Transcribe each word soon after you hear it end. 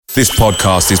This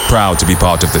podcast is proud to be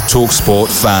part of the TalkSport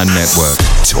Fan Network.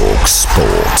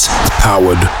 TalkSport.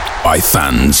 Powered by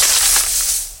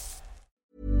fans.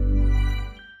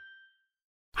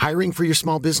 Hiring for your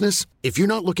small business? If you're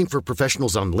not looking for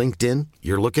professionals on LinkedIn,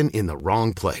 you're looking in the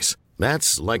wrong place.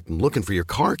 That's like looking for your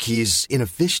car keys in a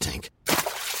fish tank.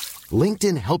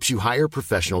 LinkedIn helps you hire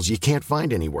professionals you can't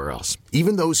find anywhere else,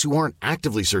 even those who aren't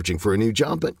actively searching for a new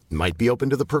job but might be open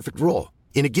to the perfect role.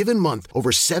 In a given month,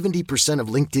 over 70% of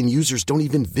LinkedIn users don't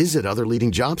even visit other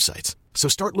leading job sites. So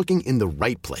start looking in the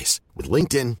right place. With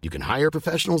LinkedIn, you can hire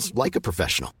professionals like a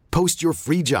professional. Post your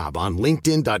free job on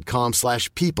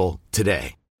linkedin.com/people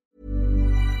today.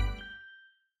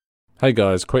 Hey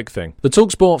guys, quick thing. The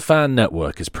TalkSport Fan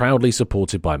Network is proudly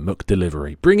supported by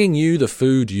McDelivery, bringing you the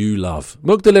food you love.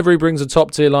 McDelivery brings a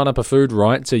top-tier lineup of food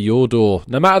right to your door.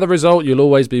 No matter the result, you'll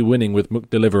always be winning with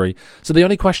McDelivery. So the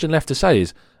only question left to say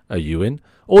is, are you in?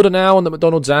 Order now on the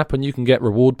McDonald's app and you can get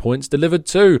reward points delivered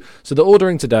too. So the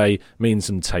ordering today means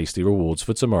some tasty rewards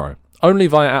for tomorrow. Only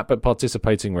via app at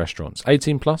participating restaurants.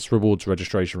 18 plus, rewards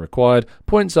registration required.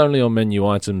 Points only on menu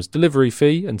items. Delivery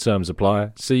fee and terms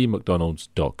apply. See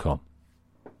mcdonalds.com.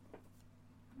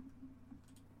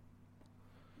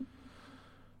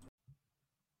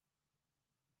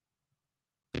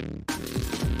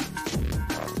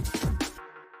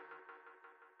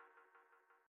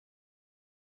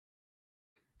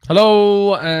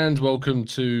 Hello and welcome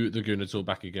to the Gooner Talk,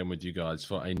 back again with you guys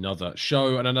for another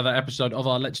show and another episode of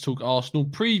our Let's Talk Arsenal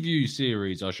preview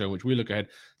series, our show in which we look ahead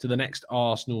to the next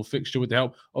Arsenal fixture with the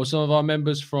help of some of our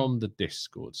members from the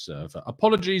Discord server.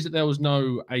 Apologies that there was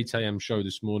no 8 a.m. show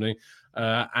this morning,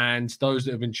 and those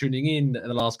that have been tuning in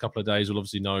the last couple of days will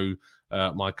obviously know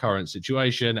my current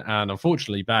situation, and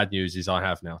unfortunately bad news is I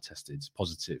have now tested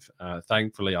positive.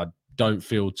 Thankfully I don't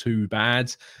feel too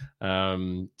bad,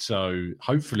 so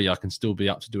hopefully I can still be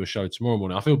up to do a show tomorrow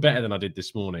morning. I feel better than I did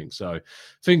this morning, so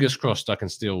fingers crossed I can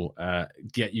still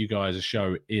get you guys a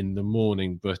show in the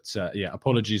morning, but yeah,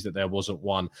 apologies that there wasn't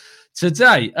one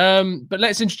today. But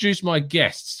let's introduce my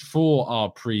guests for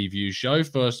our preview show.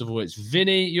 First of all, it's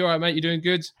Vinny. You all right, mate? You doing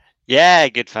good? Yeah,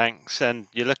 good, thanks. And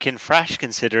you're looking fresh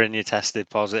considering you tested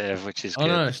positive, which is good.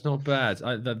 Oh, no, it's not bad.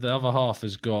 The other half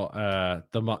has got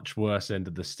the much worse end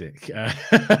of the stick.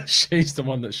 She's the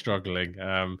one that's struggling.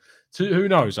 Who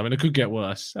knows? I mean, it could get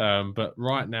worse. But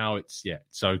right now, it's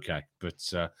okay.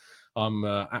 But I'm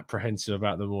apprehensive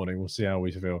about the morning. We'll see how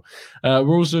we feel.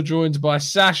 We're also joined by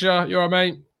Sasha. You all right,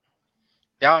 mate?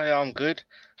 Yeah, I'm good.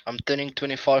 I'm turning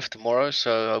 25 tomorrow,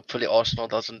 so hopefully Arsenal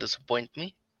doesn't disappoint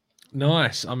me.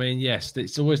 Nice. I mean, yes,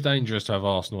 it's always dangerous to have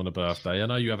Arsenal on a birthday. I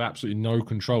know you have absolutely no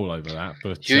control over that,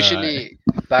 but usually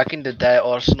back in the day,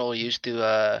 Arsenal used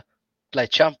to play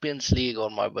Champions League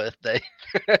on my birthday,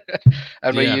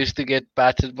 and we used to get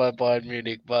battered by Bayern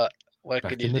Munich. But what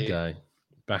can you do?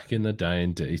 Back in the day,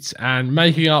 indeed. And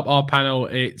making up our panel,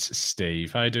 it's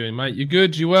Steve. How you doing, mate? You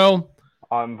good? You well?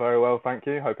 I'm very well, thank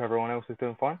you. Hope everyone else is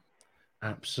doing fine.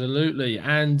 Absolutely.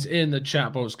 And in the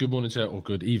chat box, good morning to, or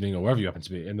good evening, or wherever you happen to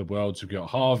be in the world. So we've got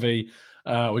Harvey.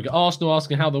 We've got Arsenal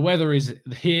asking how the weather is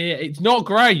here. It's not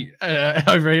great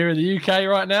over here in the UK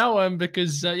right now,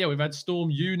 because we've had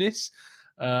Storm Eunice.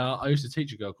 I used to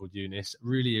teach a girl called Eunice,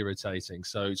 really irritating.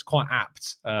 So it's quite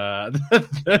apt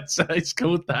that it's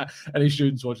called that. Any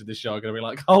students watching this show are going to be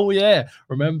like, oh, yeah,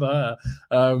 remember her.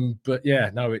 But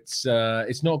yeah, no, it's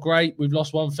not great. We've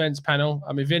lost one fence panel.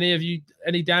 I mean, Vinny, have you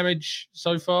any damage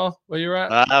so far where you're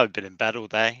at? I've been in bed all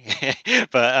day.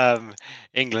 But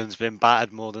England's been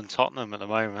battered more than Tottenham at the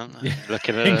moment. Yeah.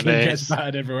 Looking at England gets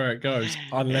battered everywhere it goes,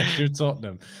 unless you're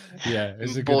Tottenham. Yeah,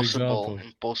 it's a good example.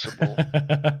 Impossible.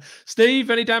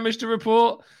 Steve, any damage to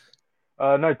report?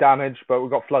 No damage, but we've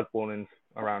got flood warnings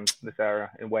around this area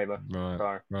in Weymouth.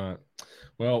 Right.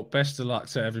 Well, best of luck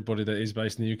to everybody that is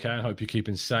based in the UK. I hope you're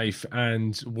keeping safe.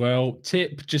 And, well,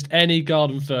 tip, just any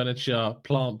garden furniture,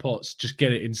 plant pots, just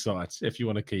get it inside if you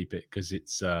want to keep it, because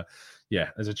it's,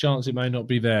 there's a chance it may not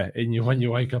be there when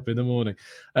you wake up in the morning.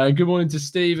 Good morning to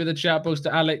Steve in the chat box,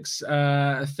 to Alex,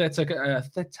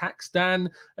 Thetaxdan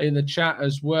in the chat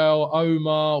as well.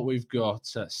 Omar, we've got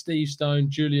Steve Stone,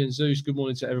 Julian Zeus. Good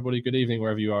morning to everybody. Good evening,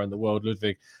 wherever you are in the world.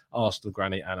 Ludwig, Arsenal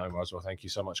Granny, and Omar as well. Thank you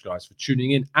so much, guys, for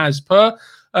tuning in as per.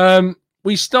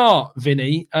 We start,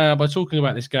 Vinny, by talking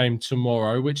about this game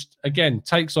tomorrow, which, again,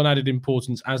 takes on added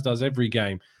importance, as does every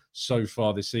game so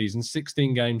far this season.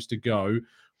 16 games to go.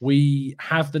 We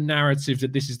have the narrative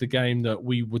that this is the game that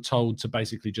we were told to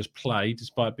basically just play,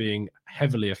 despite being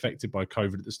heavily affected by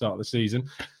COVID at the start of the season.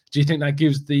 Do you think that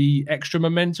gives the extra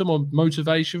momentum or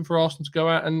motivation for Arsenal to go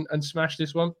out and smash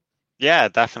this one? Yeah,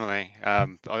 definitely.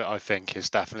 I think it's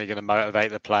definitely going to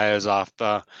motivate the players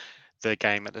after the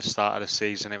game at the start of the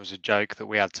season. It was a joke that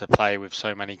we had to play with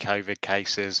so many COVID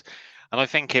cases. And I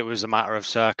think it was a matter of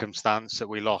circumstance that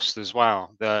we lost as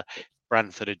well. The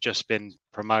Brentford had just been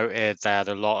promoted. They had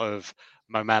a lot of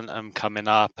momentum coming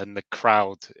up, and the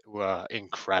crowd were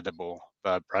incredible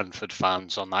for Brentford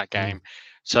fans on that game.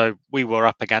 So we were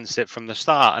up against it from the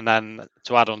start. And then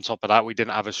to add on top of that, we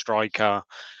didn't have a striker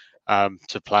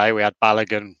to play. We had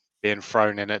Balogun being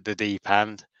thrown in at the deep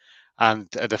end and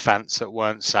a defence that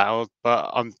weren't settled.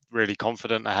 But I'm really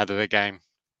confident ahead of the game.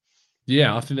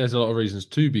 Yeah, I think there's a lot of reasons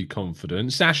to be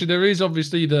confident. Sasha, there is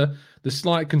obviously the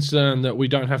slight concern that we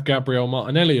don't have Gabriel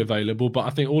Martinelli available, but I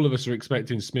think all of us are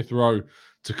expecting Smith Rowe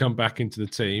to come back into the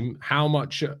team. How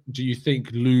much do you think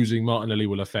losing Martinelli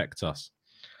will affect us?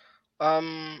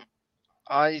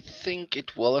 I think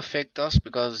it will affect us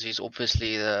because he's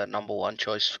obviously the number one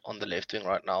choice on the left wing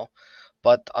right now.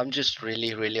 But I'm just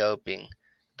really, really hoping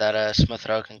that Smith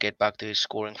Rowe can get back to his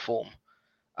scoring form.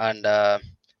 And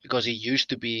because he used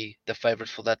to be the favourite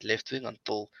for that left wing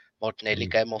until Martinelli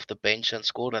came off the bench and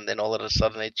scored, and then all of a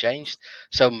sudden it changed.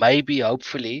 So maybe,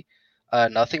 hopefully,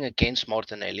 nothing against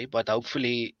Martinelli, but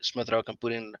hopefully Smith Rowe can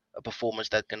put in a performance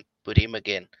that can put him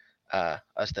again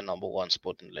as the number one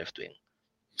spot in the left wing.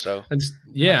 So And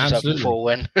I'm just hoping for a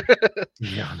win.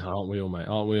 Yeah, no, aren't we all, mate?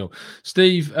 Aren't we all?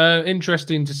 Steve,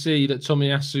 interesting to see that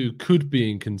Tomiyasu could be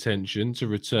in contention to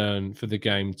return for the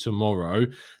game tomorrow.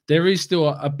 There is still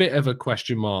a bit of a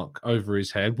question mark over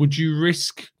his head. Would you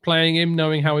risk playing him,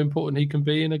 knowing how important he can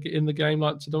be in the game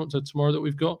like tomorrow that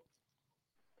we've got?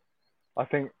 I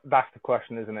think that's the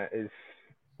question, isn't it?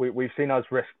 We've seen us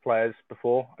risk players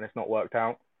before, and it's not worked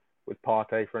out. With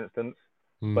Partey, for instance,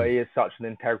 but he is such an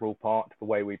integral part to the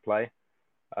way we play.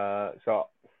 So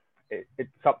it's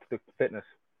up to the fitness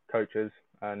coaches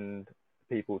and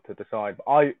people to decide.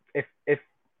 But if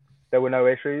there were no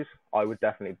issues, I would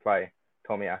definitely play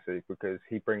Tomiyasu because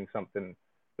he brings something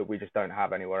that we just don't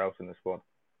have anywhere else in the squad.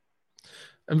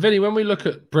 And Vinny, when we look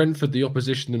at Brentford, the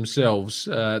opposition themselves,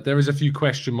 there is a few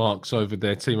question marks over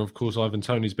their team. Of course, Ivan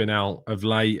Toney's been out of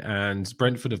late, and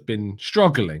Brentford have been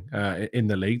struggling in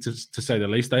the league, to say the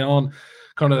least. They aren't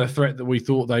kind of the threat that we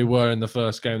thought they were in the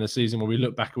first game of the season. When we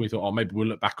look back and we thought, oh, maybe we'll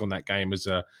look back on that game as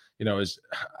a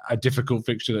difficult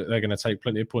fixture that they're going to take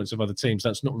plenty of points of other teams.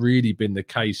 That's not really been the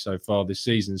case so far this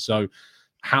season. So,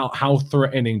 how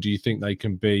threatening do you think they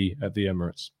can be at the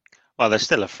Emirates? Well, there's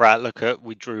still a threat. Look at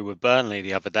we drew with Burnley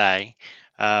the other day,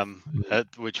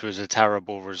 which was a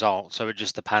terrible result. So it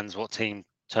just depends what team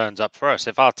turns up for us.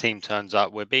 If our team turns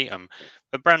up, we beat them.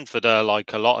 But Brentford are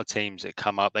like a lot of teams that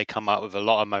come up. They come up with a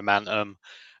lot of momentum,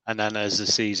 and then as the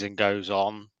season goes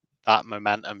on, that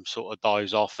momentum sort of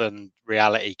dies off, and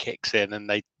reality kicks in, and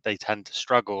they tend to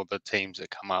struggle. The teams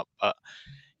that come up, but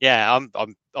yeah,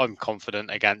 I'm confident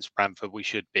against Brentford. We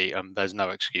should beat them. There's no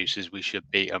excuses. We should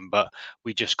beat them, but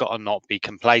we just got to not be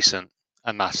complacent,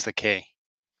 and that's the key.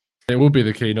 It will be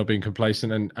the key, not being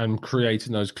complacent and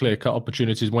creating those clear-cut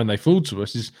opportunities when they fall to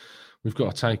us. We've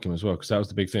got to take them as well, because that was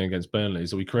the big thing against Burnley,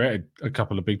 is that we created a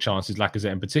couple of big chances,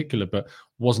 Lacazette in particular, but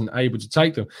wasn't able to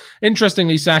take them.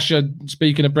 Interestingly, Sasha,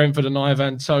 speaking of Brentford and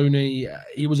Ivan Toney,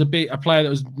 he was a player that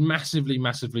was massively,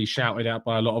 massively shouted out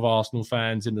by a lot of Arsenal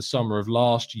fans in the summer of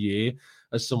last year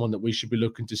as someone that we should be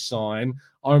looking to sign.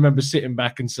 I remember sitting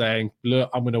back and saying,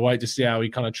 look, I'm going to wait to see how he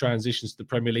kind of transitions to the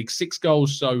Premier League. 6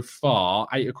 goals so far,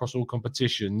 8 across all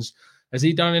competitions. Has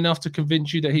he done enough to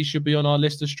convince you that he should be on our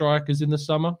list of strikers in the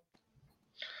summer?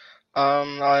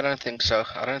 No, I don't think so.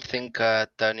 I don't think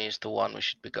Tony is the one we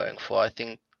should be going for. I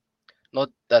think not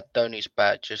that Tony's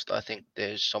bad, just I think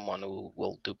there's someone who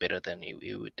will do better than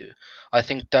he would do. I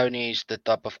think Tony is the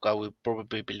type of guy we'll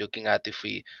probably be looking at if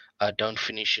we don't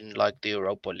finish in like the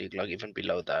Europa League, like even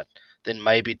below that. Then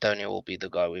maybe Tony will be the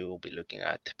guy we will be looking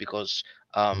at because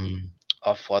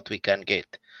of what we can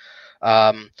get.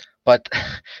 But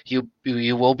you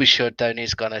will be sure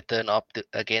Tony's gonna turn up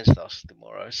against us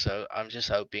tomorrow. So I'm just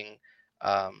hoping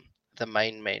the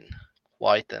main men,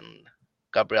 White and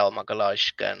Gabriel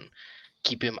Magalhaes, can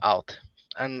keep him out,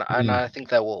 and I think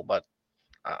they will. But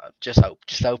just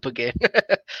hope again.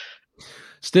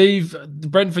 Steve,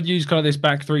 Brentford used kind of this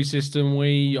back three system.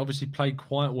 We obviously played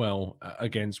quite well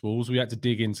against Wolves. We had to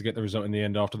dig in to get the result in the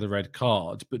end after the red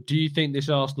card. But do you think this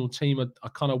Arsenal team are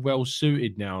kind of well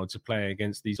suited now to play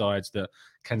against these sides that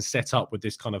can set up with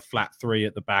this kind of flat three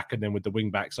at the back and then with the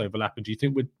wing backs overlapping? Do you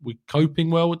think we're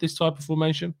coping well with this type of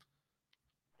formation?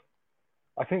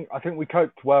 I think we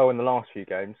coped well in the last few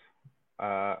games.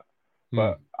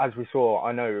 But as we saw,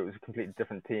 I know it was a completely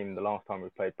different team the last time we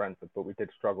played Brentford, but we did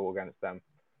struggle against them.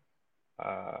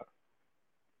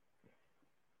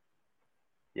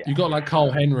 Yeah. You've got like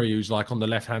Cole Henry, who's like on the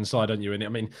left-hand side, don't you? And I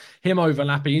mean, him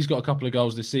overlapping, he's got a couple of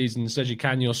goals this season. Sergi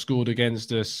Canio scored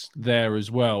against us there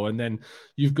as well. And then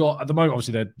you've got, at the moment,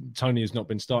 obviously, Tony has not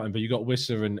been starting, but you've got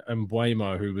Wissa and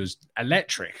Buemo, who was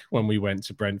electric when we went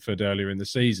to Brentford earlier in the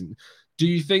season. Do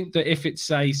you think that if it's,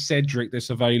 say, Cedric that's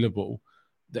available,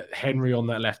 that Henry on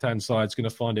that left-hand side is going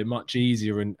to find it much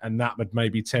easier, and that would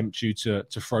maybe tempt you to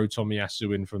throw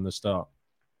Tomiyasu in from the start?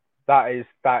 That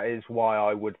is why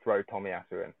I would throw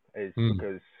Tomiyasu in,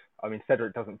 because, I mean,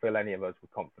 Cedric doesn't fill any of us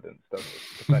with confidence, does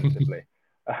he, defensively?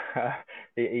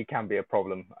 He can be a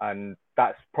problem, and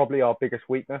that's probably our biggest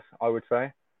weakness, I would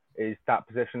say, is that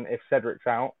position. If Cedric's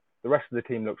out, the rest of the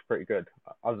team looks pretty good,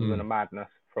 other than a madness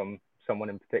from someone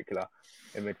in particular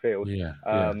in midfield.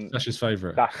 That's his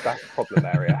favourite. That's the problem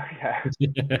area.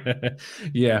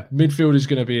 Yeah. Midfield is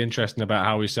going to be interesting about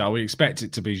how we sell. We expect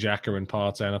it to be Xhaka and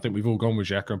Partey, and I think we've all gone with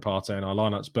Xhaka and Partey in our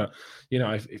lineups. But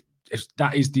if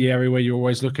that is the area where you're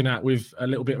always looking at with a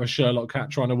little bit of a Sherlock hat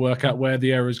trying to work out where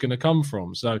the error is going to come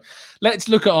from. So let's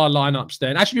look at our lineups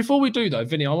then. Actually, before we do though,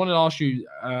 Vinny, I wanted to ask you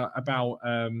about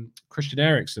Christian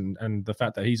Eriksen and the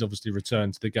fact that he's obviously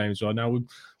returned to the game as well. Now, we're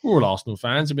all Arsenal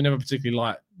fans and we never particularly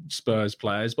like Spurs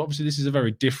players, but obviously this is a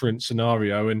very different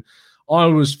scenario. And I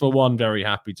was, for one, very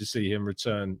happy to see him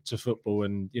return to football,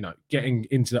 and, getting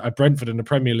into a Brentford and a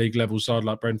Premier League level side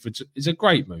like Brentford is a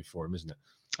great move for him, isn't it?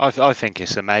 I think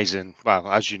it's amazing. Well,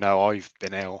 as you know, I've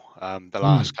been ill the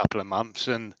last couple of months,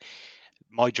 and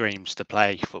my dream's to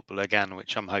play football again,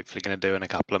 which I'm hopefully going to do in a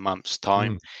couple of months'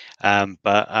 time. A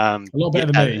lot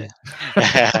better than me.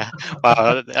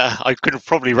 Well, I could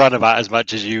probably run about as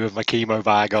much as you with my chemo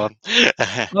bag on.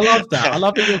 I love that. I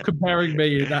love that you're comparing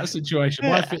me in that situation.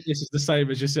 My fitness is the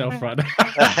same as yourself right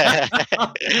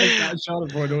now. That's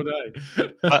Charlotte point all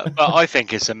day. But I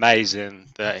think it's amazing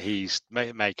that he's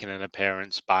making an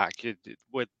appearance back.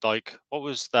 With what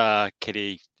was the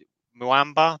kiddie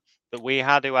Muamba that we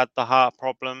had, who had the heart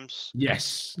problems?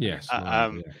 Yes.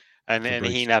 And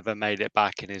he never made it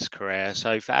back in his career.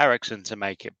 So for Eriksen to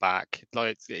make it back,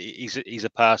 he's a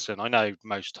person. I know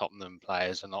most Tottenham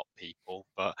players are not people,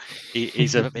 but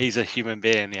he's a human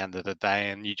being at the end of the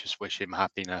day, and you just wish him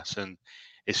happiness. And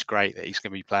it's great that he's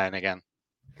going to be playing again.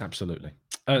 Absolutely.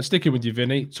 Sticking with you,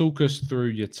 Vinny, talk us through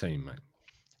your team, mate.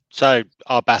 So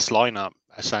our best lineup,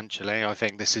 essentially. I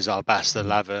think this is our best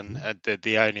 11.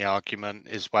 The only argument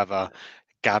is whether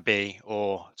Gabby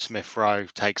or Smith Rowe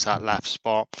takes that left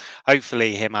spot.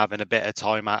 Hopefully him having a bit of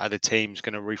time out of the team is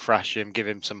going to refresh him, give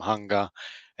him some hunger,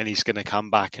 and he's going to come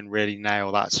back and really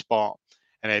nail that spot.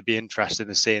 And it'd be interesting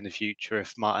to see in the future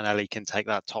if Martinelli can take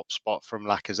that top spot from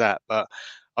Lacazette. But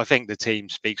I think the team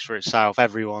speaks for itself.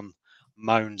 Everyone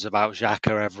moans about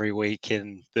Xhaka every week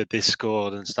in the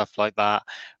Discord and stuff like that,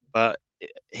 but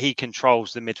he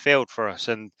controls the midfield for us,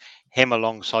 and him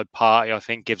alongside Partey, I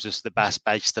think, gives us the best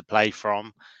base to play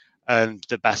from and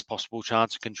the best possible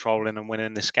chance of controlling and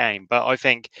winning this game. But I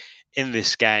think in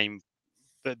this game,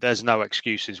 there's no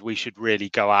excuses. We should really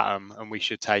go at them, and we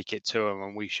should take it to them,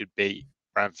 and we should beat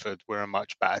Brentford. We're a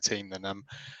much better team than them.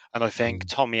 And I think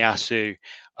Tomiyasu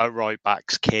at right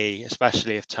back's key,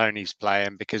 especially if Tony's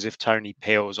playing, because if Tony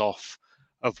peels off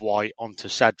of White onto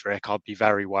Cedric, I'd be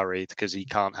very worried because he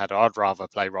can't header. I'd rather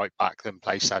play right back than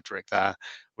play Cedric there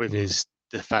with his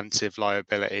defensive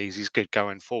liabilities. He's good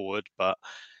going forward, but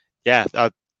yeah,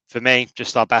 for me,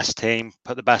 just our best team.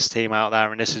 Put the best team out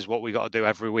there, and this is what we got to do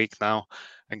every week now,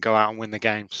 and go out and win the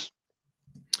games.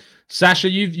 Sasha,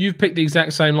 you've picked the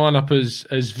exact same lineup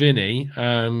as Vinny.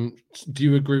 Do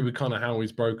you agree with kind of how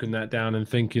he's broken that down and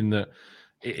thinking that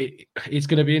it's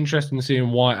going to be interesting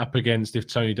seeing White up against if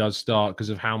Tony does start because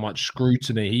of how much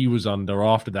scrutiny he was under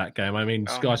after that game? I mean,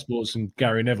 Sky Sports and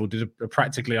Gary Neville did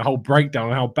practically a whole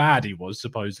breakdown on how bad he was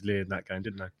supposedly in that game,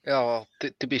 didn't they? Yeah, well,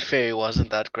 to be fair, he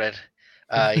wasn't that great.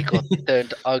 He got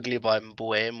turned ugly by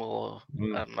Mbuemo.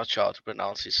 I'm not sure how to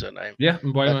pronounce his surname. Yeah,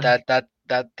 Mbuemo. But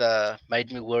that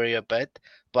made me worry a bit.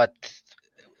 But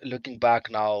looking back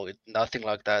now, nothing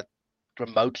like that,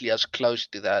 remotely as close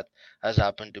to that, has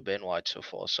happened to Ben White so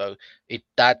far. So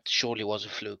that surely was a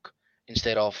fluke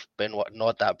instead of Ben White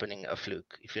not happening a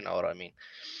fluke, if you know what I mean.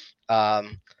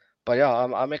 But yeah,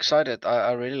 I'm excited.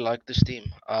 I really like this team.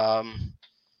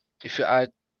 If you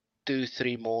add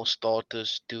 2-3 more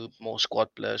starters, 2 more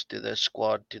squad players to this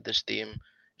squad, to this team,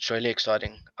 it's really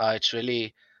exciting. It's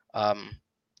really I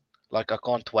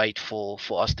can't wait for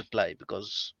us to play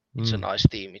because it's a nice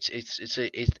team.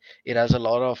 It has a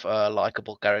lot of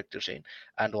likable characters in,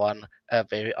 and one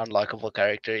very unlikable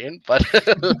character in. But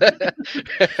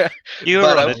you were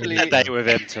on a date with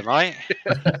him tonight,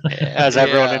 as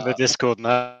everyone in the Discord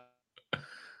knows.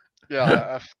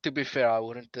 Yeah, to be fair, I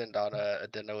wouldn't turn down a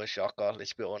dinner with Shaka,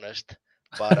 let's be honest.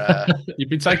 But You'd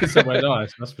be taken somewhere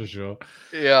nice, that's for sure.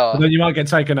 yeah, But then you might get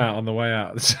taken out on the way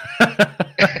out.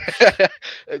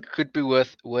 it could be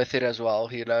worth it as well,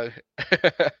 you know.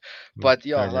 But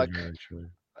yeah, Very, like very true.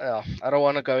 I don't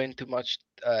want to go into much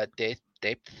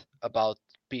depth about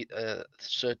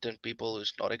certain people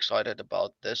who's not excited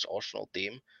about this Arsenal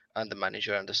team and the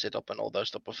manager and the setup and all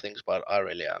those type of things, but I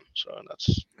really am. So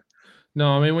that's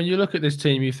No, I mean, when you look at this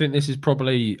team, you think this is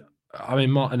probably. I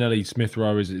mean, Martinelli, Smith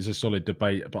Rowe is a solid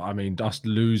debate, but I mean, us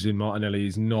losing Martinelli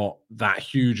is not that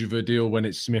huge of a deal when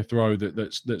it's Smith Rowe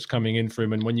that's coming in for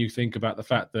him. And when you think about the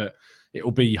fact that it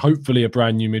will be hopefully a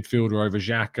brand new midfielder over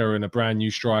Xhaka and a brand new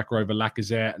striker over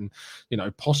Lacazette, and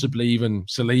possibly even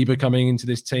Saliba coming into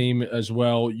this team as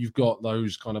well, you've got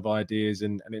those kind of ideas,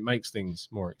 and it makes things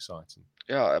more exciting.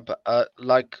 yeah, but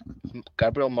like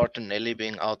Gabriel Martinelli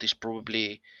being out is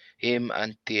probably him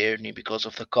and Tierney because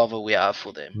of the cover we have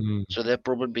for them. Mm, So they're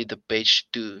probably the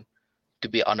best two to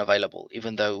be unavailable,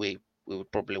 even though we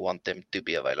would probably want them to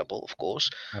be available, of course.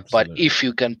 But absolutely. if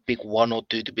you can pick one or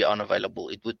two to be unavailable,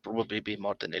 it would probably be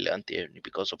Martinelli and Tierney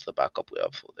because of the backup we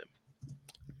have for them.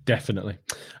 Definitely.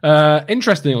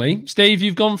 Interestingly, Steve,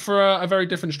 you've gone for a very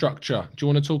different structure. Do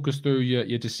you want to talk us through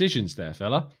your decisions there,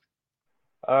 fella?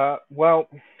 Well,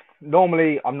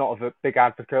 normally I'm not a big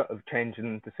advocate of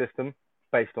changing the system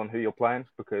based on who you're playing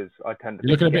because I tend to.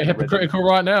 You're looking a bit hypocritical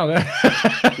right now there.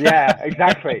 Yeah,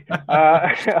 exactly.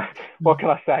 What can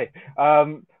I say?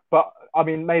 But I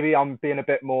mean, maybe I'm being a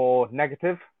bit more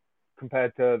negative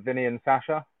compared to Vinny and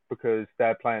Sasha because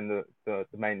they're playing the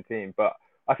main team. But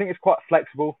I think it's quite a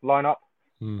flexible lineup.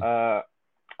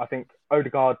 I think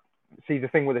Odegaard. See, the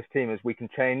thing with this team is we can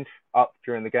change up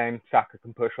during the game. Saka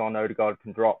can push on, Odegaard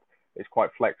can drop. It's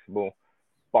quite flexible.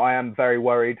 But I am very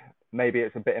worried. Maybe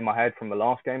it's a bit in my head from the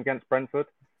last game against Brentford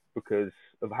because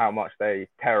of how much they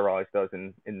terrorised us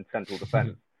in central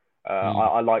defence.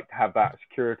 I like to have that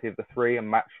security of the three and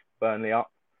match Burnley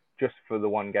up just for the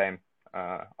one game.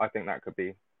 I think that could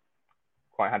be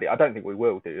quite handy. I don't think we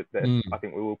will do this. I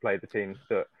think we will play the teams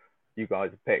that you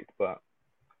guys have picked, but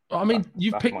I mean,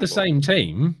 you've picked the same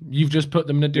team. You've just put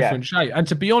them in a different shape. And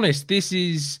to be honest, this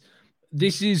is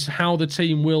how the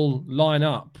team will line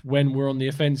up when we're on the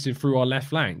offensive through our left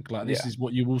flank. Like this is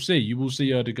what you will see. You will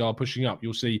see Odegaard pushing up.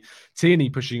 You'll see Tierney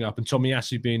pushing up, and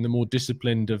Tomiyasu being the more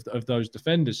disciplined of those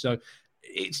defenders. So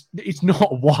it's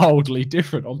not wildly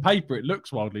different on paper. It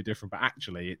looks wildly different, but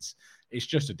actually it's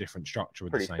just a different structure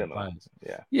with the same players.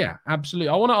 Yeah, absolutely.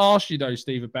 I want to ask you though,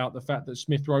 Steve, about the fact that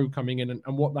Smith Rowe coming in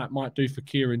and what that might do for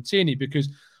Kieran Tierney, because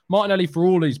Martinelli, for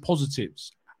all his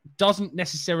positives, doesn't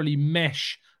necessarily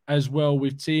mesh as well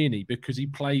with Tierney because he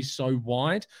plays so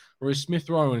wide, whereas Smith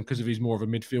Rowe, because of his more of a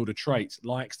midfielder trait,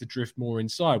 likes to drift more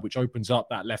inside, which opens up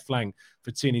that left flank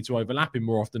for Tierney to overlap him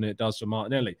more often than it does for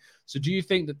Martinelli. So do you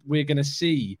think that we're going to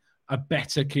see a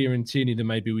better Kieran Tierney than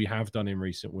maybe we have done in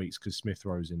recent weeks because Smith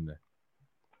Rowe's in there?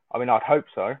 I mean, I'd hope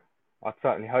so. I'd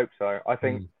certainly hope so. I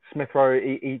think Smith Rowe,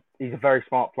 he's a very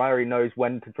smart player. He knows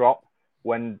when to drop,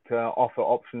 when to offer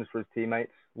options for his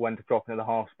teammates, when to drop into the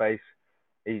half space.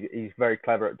 He's very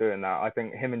clever at doing that. I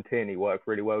think him and Tierney work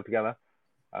really well together.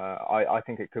 I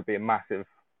think it could be a massive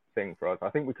thing for us. I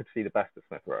think we could see the best of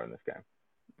Smith Rowe in this game.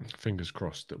 Fingers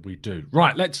crossed that we do.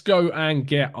 Right, let's go and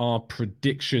get our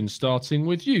predictions, starting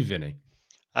with you, Vinny.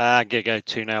 I'm going to go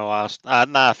 2-0 Arsenal.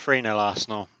 3-0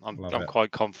 Arsenal. I'm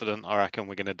quite confident. I reckon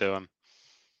we're going to do them.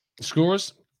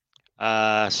 Scorers?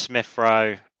 Smith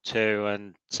Rowe 2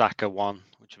 and Saka 1,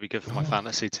 which would be good for my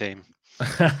fantasy team.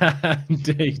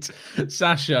 Indeed.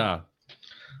 Sasha?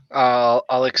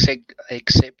 I'll accept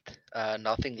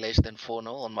nothing less than 4-0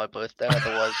 on my birthday.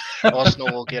 Otherwise,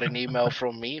 Arsenal will get an email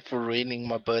from me for ruining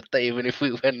my birthday, even if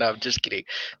we win. No, I'm just kidding.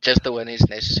 Just the win is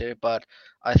necessary. But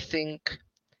I think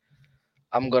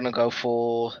I'm going to go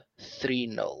for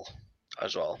 3-0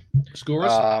 as well.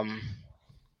 Scorers? I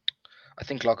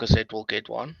think Lacazette will get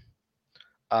one.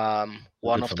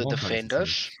 One of the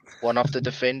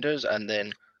defenders, and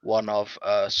then one of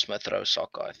Smith Rowe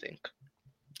Saka, I think.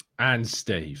 And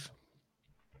Steve?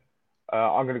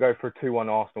 I'm going to go for a 2-1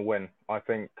 Arsenal win. I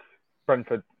think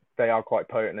Brentford, they are quite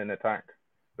potent in attack.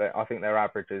 I think their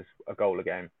average is a goal a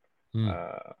game.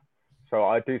 So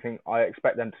I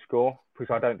expect them to score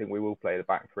because I don't think we will play the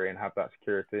back three and have that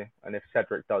security. And if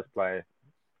Cedric does play,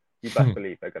 you best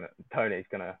believe Tony's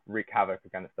going to wreak havoc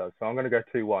against us. So I'm going to go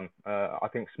 2-1. I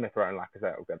think Smith Rowe and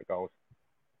Lacazette will get the goals.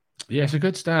 Yeah, it's a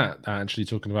good stat, actually,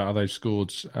 talking about how they've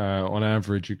scored on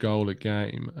average a goal a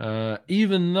game.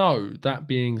 Even though, that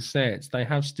being said, they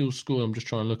have still scored. I'm just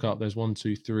trying to look up. There's 1,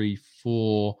 2, 3,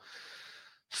 4,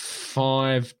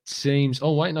 5 teams.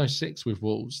 Oh, wait, no, 6 with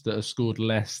Wolves that have scored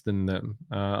less than them.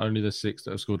 Only the 6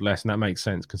 that have scored less. And that makes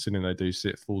sense considering they do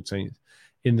sit 14th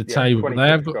in the table. But they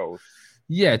have got goals.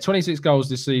 Yeah, 26 goals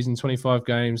this season, 25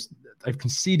 games. They've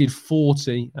conceded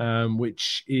 40,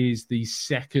 which is the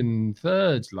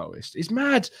third lowest. It's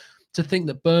mad to think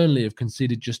that Burnley have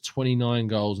conceded just 29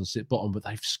 goals and sit bottom, but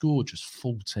they've scored just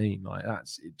 14.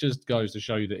 It just goes to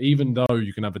show you that even though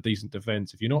you can have a decent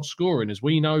defense, if you're not scoring, as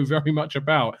we know very much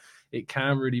about, it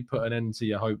can really put an end to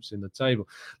your hopes in the table.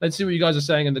 Let's see what you guys are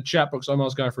saying in the chat box.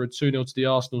 Omar's going for a 2-0 to the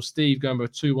Arsenal. Steve going for a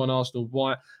 2-1 Arsenal.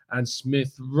 White and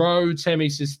Smith Rowe. Temi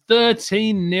says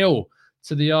 13-0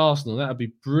 to the Arsenal. That would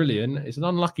be brilliant. It's an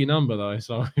unlucky number, though,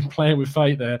 so I'm playing with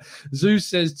fate there. Zeus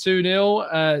says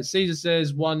 2-0. Caesar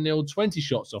says 1-0. 20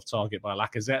 shots off target by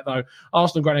Lacazette, though.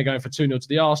 Arsenal Granny going for 2-0 to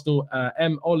the Arsenal.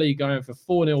 M. Ollie going for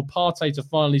 4-0. Partey to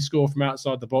finally score from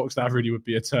outside the box. That really would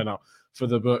be a turn-up for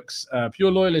the books.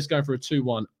 Pure Loyalist going for a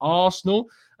 2-1 Arsenal.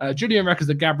 Julian reckons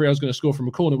that Gabriel's going to score from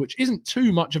a corner, which isn't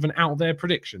too much of an out there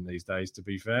prediction these days, to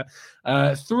be fair.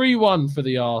 3-1 for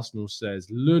the Arsenal, says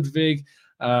Ludwig.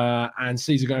 And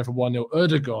Caesar going for 1-0.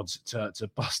 Erdegaard to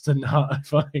bust a nut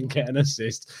if I can get an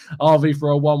assist. RV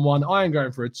for a 1-1. I am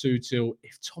going for a 2-2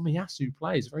 if Tomiyasu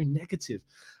plays. Very negative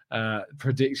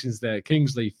predictions there.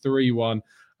 Kingsley 3-1.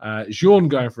 Jean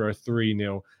going for a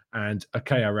 3-0. And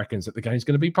Akea reckons that the game's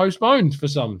going to be postponed for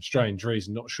some strange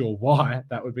reason. Not sure why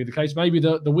that would be the case. Maybe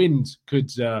the wind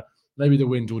could... maybe the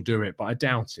wind will do it, but I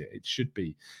doubt it. It should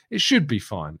be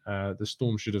fine. The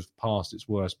storm should have passed its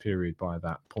worst period by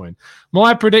that point.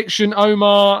 My prediction,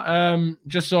 Omar,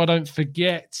 just so I don't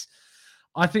forget,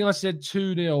 I think I said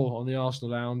 2-0 on the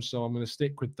Arsenal Lounge, so I'm going to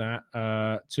stick with that.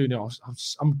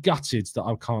 2-0. I'm gutted that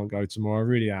I can't go tomorrow. I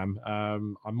really am.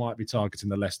 I might be targeting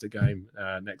the Leicester game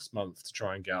next month to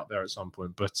try and get out there at some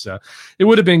point, but it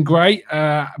would have been great.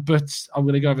 But I'm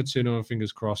going to go over 2-0 and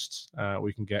fingers crossed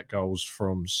we can get goals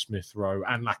from Smith Rowe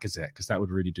and Lacazette, because that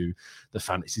would really do the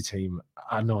fantasy team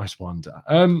a nice wonder.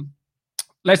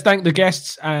 Let's thank the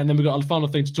guests, and then we've got a final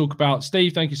thing to talk about.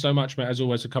 Steve, thank you so much, mate, as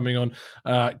always, for coming on.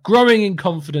 Growing in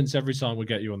confidence every time we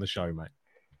get you on the show, mate.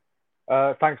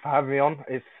 Thanks for having me on.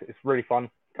 It's really fun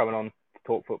coming on to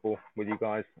talk football with you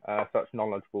guys. Such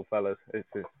knowledgeable fellas. It's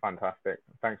fantastic.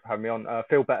 Thanks for having me on.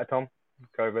 Feel better, Tom.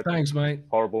 COVID. Thanks, mate.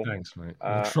 Horrible. Thanks, mate.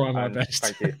 I'll try my best.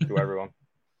 Thank you to everyone.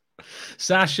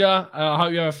 Sasha, I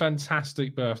hope you have a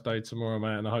fantastic birthday tomorrow,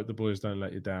 mate, and I hope the boys don't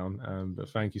let you down.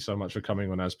 But thank you so much for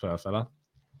coming on as per, fella.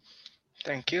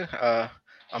 Thank you.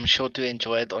 I'm sure to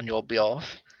enjoy it on your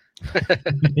behalf.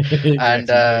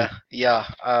 And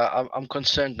I'm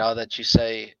concerned now that you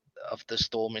say of the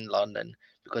storm in London,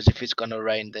 because if it's gonna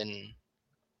rain, then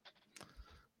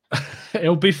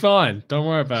it'll be fine. Don't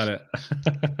worry about it.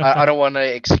 I don't want an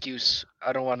excuse.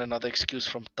 I don't want another excuse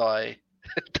from Ty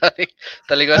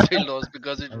telling us we lost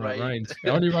because it rained. It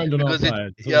only rained on our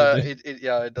side.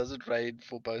 It doesn't rain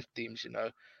for both teams,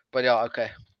 But yeah, okay.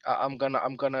 I'm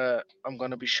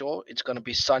gonna be sure it's gonna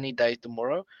be sunny day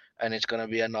tomorrow, and it's gonna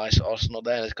be a nice Arsenal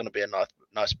day, and it's gonna be a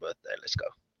nice birthday. Let's go.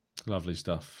 Lovely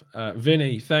stuff.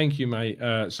 Vinny, thank you, mate,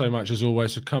 so much as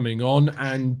always for coming on.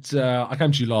 And I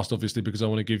came to you last, obviously, because I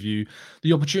want to give you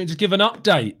the opportunity to give an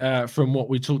update from what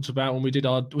we talked about when we did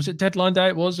was it deadline day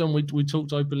it was? And we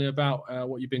talked openly about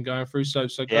what you've been going through. So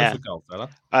go for goal,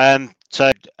 fella.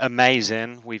 So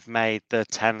amazing. We've made the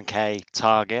 10K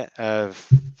target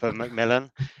for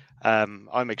Macmillan.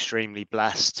 I'm extremely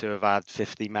blessed to have had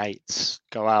 50 mates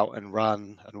go out and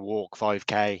run and walk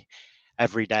 5K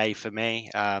every day for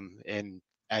me in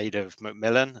aid of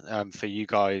Macmillan. For you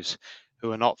guys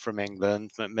who are not from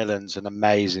England, Macmillan's an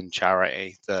amazing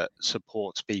charity that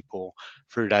supports people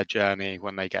through their journey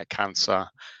when they get cancer.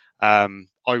 I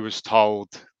was told,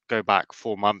 go back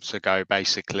 4 months ago,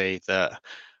 basically, that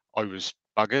I was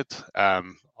buggered.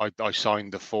 I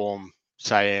signed the form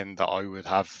saying that I would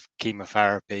have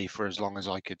chemotherapy for as long as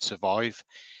I could survive.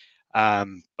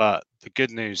 But the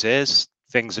good news is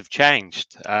things have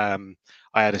changed.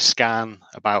 I had a scan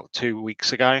about 2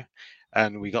 weeks ago,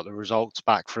 and we got the results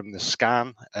back from the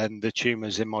scan, and the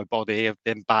tumours in my body have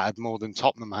been battered more than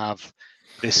Tottenham have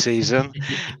this season.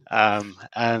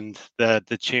 And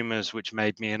the tumours which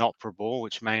made me inoperable,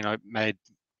 which made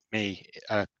me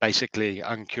basically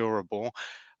uncurable,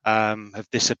 have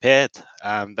disappeared.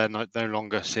 They're no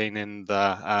longer seen in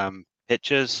the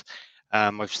pictures.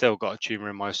 I've still got a tumour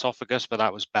in my esophagus, but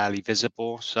that was barely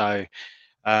visible. So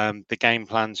the game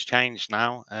plan's changed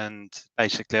now, and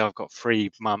basically I've got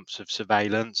 3 months of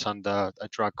surveillance under a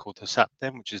drug called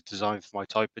Herceptin, which is designed for my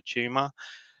type of tumour.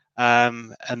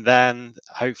 And then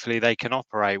hopefully they can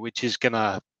operate, which is going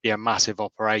to be a massive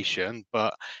operation,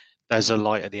 but there's a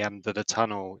light at the end of the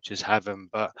tunnel, which is heaven.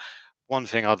 But one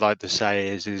thing I'd like to say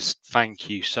is thank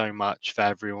you so much for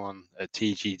everyone at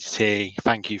TGT.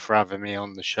 Thank you for having me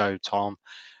on the show, Tom.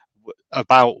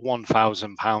 About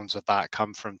 £1,000 of that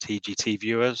come from TGT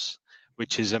viewers,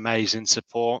 which is amazing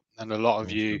support. And a lot of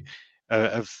you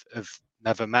have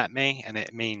never met me, and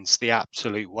it means the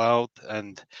absolute world.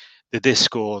 And the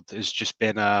Discord has just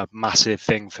been a massive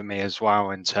thing for me as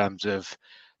well in terms of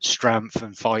strength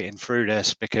and fighting through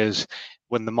this, because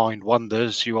when the mind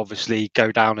wanders, you obviously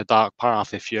go down a dark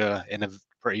path if you're in a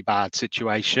pretty bad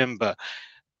situation. But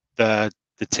the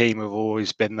team have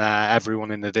always been there.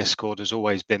 Everyone in the Discord has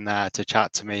always been there to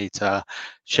chat to me, to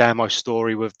share my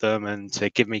story with them, and to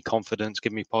give me confidence,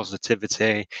 give me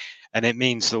positivity. And it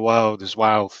means the world as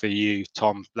well for you,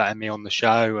 Tom, letting me on the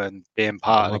show and being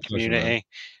part of the community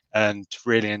and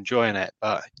really enjoying it.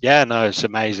 But yeah, no, it's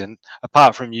amazing.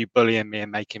 Apart from you bullying me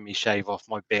and making me shave off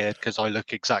my beard because I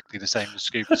look exactly the same as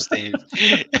Scuba Steve.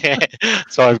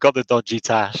 So I've got the dodgy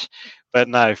tash. But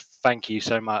no, thank you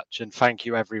so much. And thank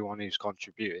you everyone who's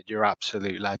contributed. You're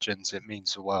absolute legends. It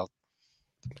means the world.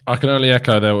 I can only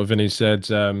echo there what Vinny said.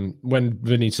 When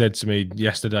Vinny said to me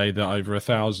yesterday that over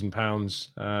 £1,000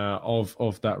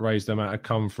 of that raised amount had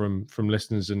come from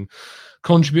listeners and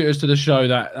contributors to the show,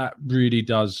 that really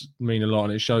does mean a lot,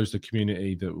 and it shows the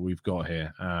community that we've got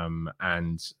here.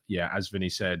 And yeah, as Vinny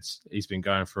said, he's been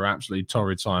going through absolutely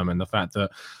torrid time, and the fact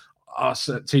that us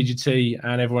at TGT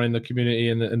and everyone in the community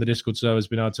and the Discord server has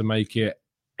been able to make it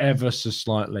ever so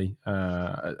slightly,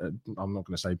 I'm not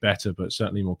going to say better, but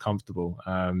certainly more comfortable,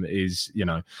 is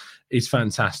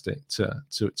fantastic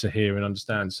to hear and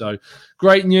understand. So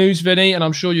great news, Vinny, and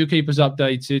I'm sure you'll keep us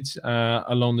updated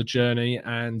along the journey,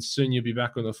 and soon you'll be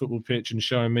back on the football pitch and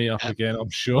showing me up again,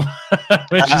 I'm sure.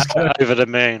 Over the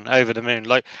moon.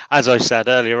 Like, as I said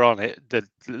earlier on,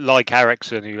 like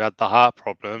Ericsson, who had the heart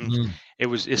problems,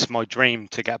 it's my dream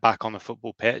to get back on the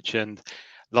football pitch. And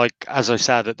like, as I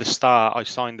said at the start, I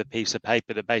signed a piece of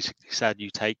paper that basically said you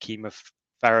take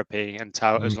chemotherapy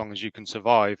until as long as you can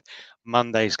survive.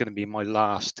 Monday is going to be my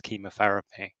last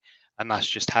chemotherapy. And that's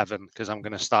just heaven, because I'm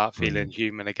going to start feeling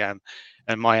human again.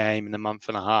 And my aim in a month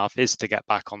and a half is to get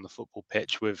back on the football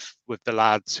pitch with the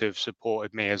lads who have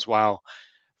supported me as well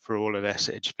through all of this.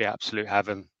 It'd just be absolute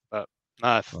heaven. But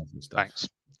no, thanks.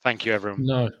 Thank you, everyone.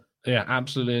 No. Yeah,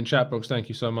 absolutely. And chat box, thank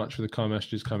you so much for the kind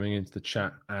messages coming into the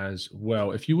chat as well.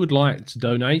 If you would like to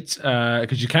donate,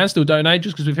 because you can still donate,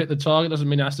 just because we've hit the target doesn't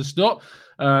mean it has to stop.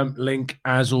 Link,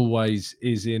 as always,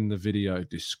 is in the video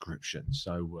description.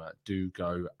 So do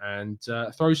go and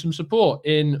throw some support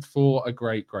in for a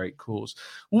great cause.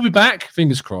 We'll be back,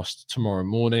 fingers crossed, tomorrow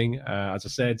morning. As I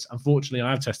said, unfortunately, I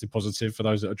have tested positive for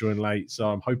those that are joining late. So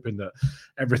I'm hoping that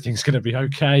everything's going to be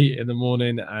okay in the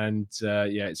morning. And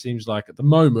yeah, it seems like at the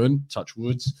moment, touch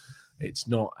wood, it's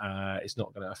not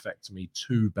going to affect me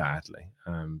too badly,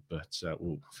 but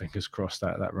fingers crossed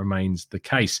that remains the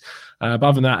case. But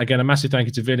other than that, again, a massive thank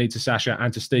you to Vinny, to Sasha,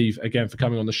 and to Steve again for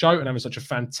coming on the show and having such a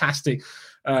fantastic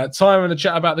time and a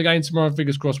chat about the game tomorrow.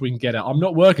 Fingers crossed we can get it. I'm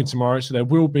not working tomorrow, so there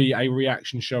will be a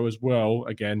reaction show as well,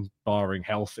 again, barring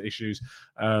health issues,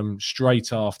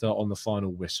 straight after on the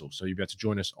final whistle. So you'll be able to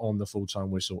join us on the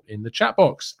full-time whistle in the chat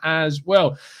box as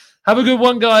well. Have a good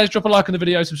one, guys. Drop a like on the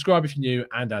video, subscribe if you're new,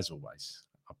 and as always,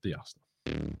 up the Arsenal.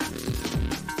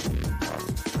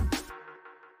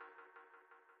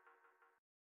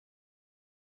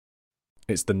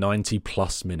 It's the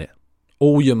 90-plus minute.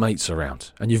 All your mates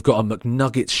around, and you've got a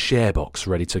McNuggets share box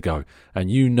ready to go,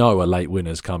 and you know a late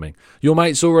winner's coming. Your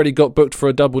mate's already got booked for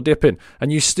a double dipping,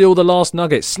 and you steal the last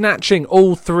nugget, snatching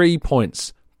all 3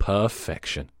 points.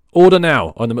 Perfection. Order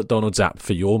now on the McDonald's app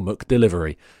for your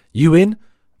McDelivery. You in?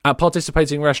 At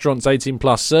participating restaurants, 18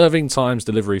 plus, serving times,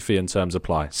 delivery fee and terms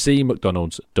apply. See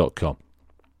mcdonalds.com.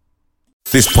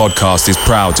 This podcast is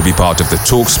proud to be part of the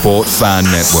TalkSport Fan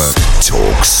Network.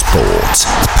 TalkSport.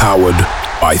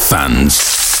 Powered by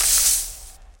fans.